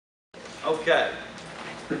Okay.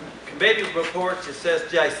 Committee reports, it says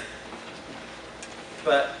Jason.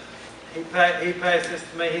 But he passed this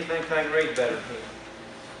to me, he thinks I can read better than him.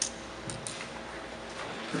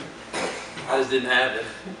 I just didn't have it.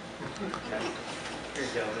 Okay. Here you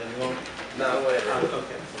go, then you want it? No, wait.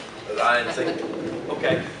 Okay. But I didn't think it.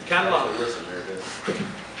 Okay, kind of long. Listen there,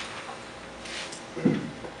 dude.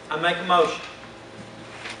 I make a motion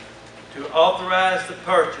to authorize the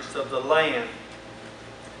purchase of the land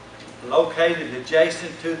located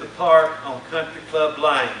adjacent to the park on Country Club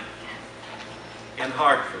Lane in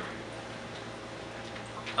Hartford.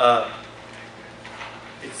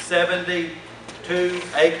 It's 72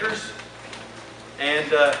 acres,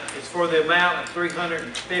 and it's for the amount of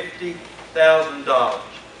 $350,000.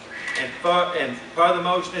 And part of the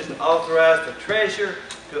motion is to authorize the treasurer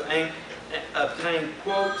to obtain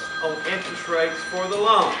quotes on interest rates for the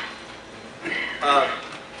loan.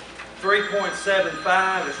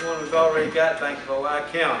 3.75 is one we've already got, Bank of Ohio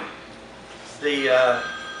County. It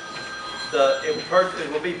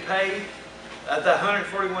will be paid. The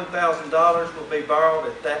 $141,000 will be borrowed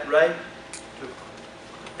at that rate,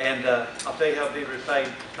 and I'll tell you how it'll be repaid.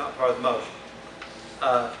 It's not part of the motion.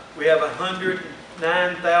 We have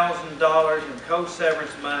 $109,000 in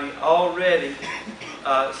co-severance money already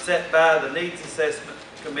set by the Needs Assessment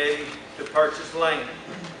Committee to purchase land.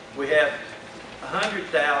 We have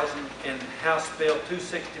 $100,000 in House Bill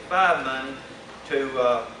 265 money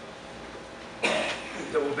that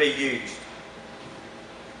will be used.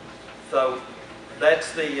 So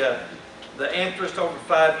that's the interest over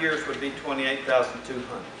 5 years would be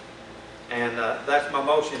 $28,200, and that's my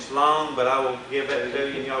motion. It's long, but I will give it to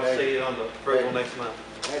you, and y'all see it on the approval next month.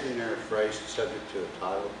 Had in there a phrase subject to a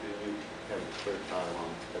title. Do you have a clear title on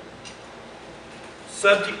it?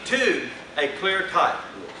 Subject to a clear title.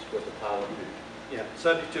 Yes, with the title. Yeah,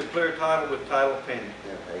 subject to a clear title with title pending.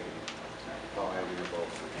 Yeah, Hagen. Paul Hagen or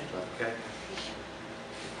both. Okay.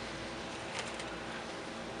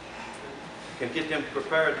 Can get them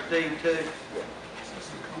prepared the deed too.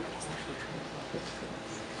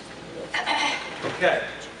 Okay.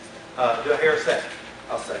 Do I hear a second?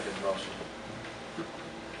 I'll second the motion.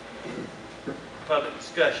 Public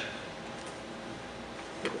discussion.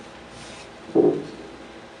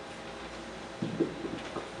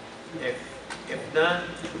 If none,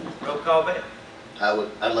 roll call vote.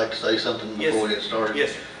 I'd like to say something before we get started.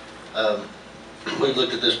 Yes, sir. We've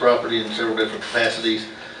looked at this property in several different capacities,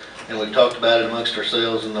 and we've talked about it amongst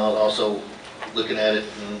ourselves, and also looking at it,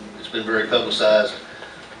 and it's been very publicized.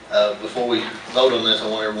 Before we vote on this, I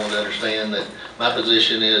want everyone to understand that my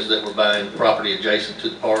position is that we're buying property adjacent to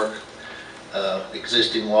the park,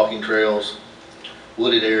 existing walking trails,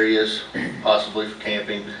 wooded areas, possibly for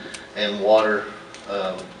camping, and water,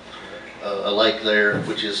 a lake there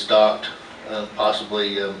which is stocked,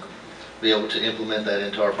 possibly be able to implement that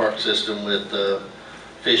into our park system with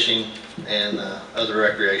fishing and other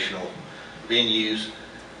recreational venues.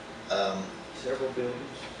 Several buildings.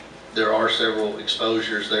 There are several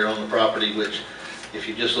exposures there on the property, which if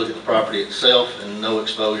you just look at the property itself and no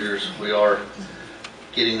exposures, we are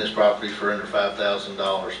getting this property for under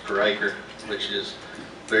 $5,000 per acre, which is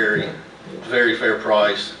very, very fair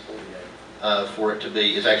price for it to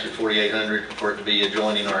be. It's actually $4,800 for it to be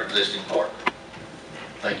adjoining our existing park.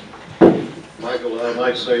 Thank you. Michael, I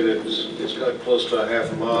might say that it's got close to a half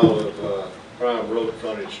a mile of prime road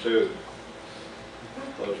frontage too.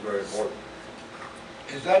 That was very important.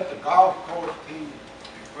 Is that the golf course key?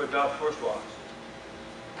 Where the golf course was.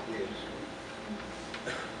 Yes.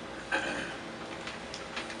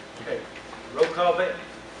 Okay. Roll call vote.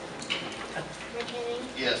 McKinney,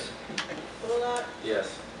 Yes. Bullock,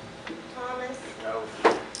 Yes. Thomas, No.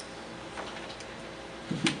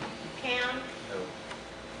 Count, No.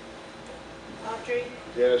 Autry,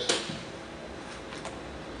 Yes.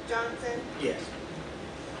 Johnson, Yes.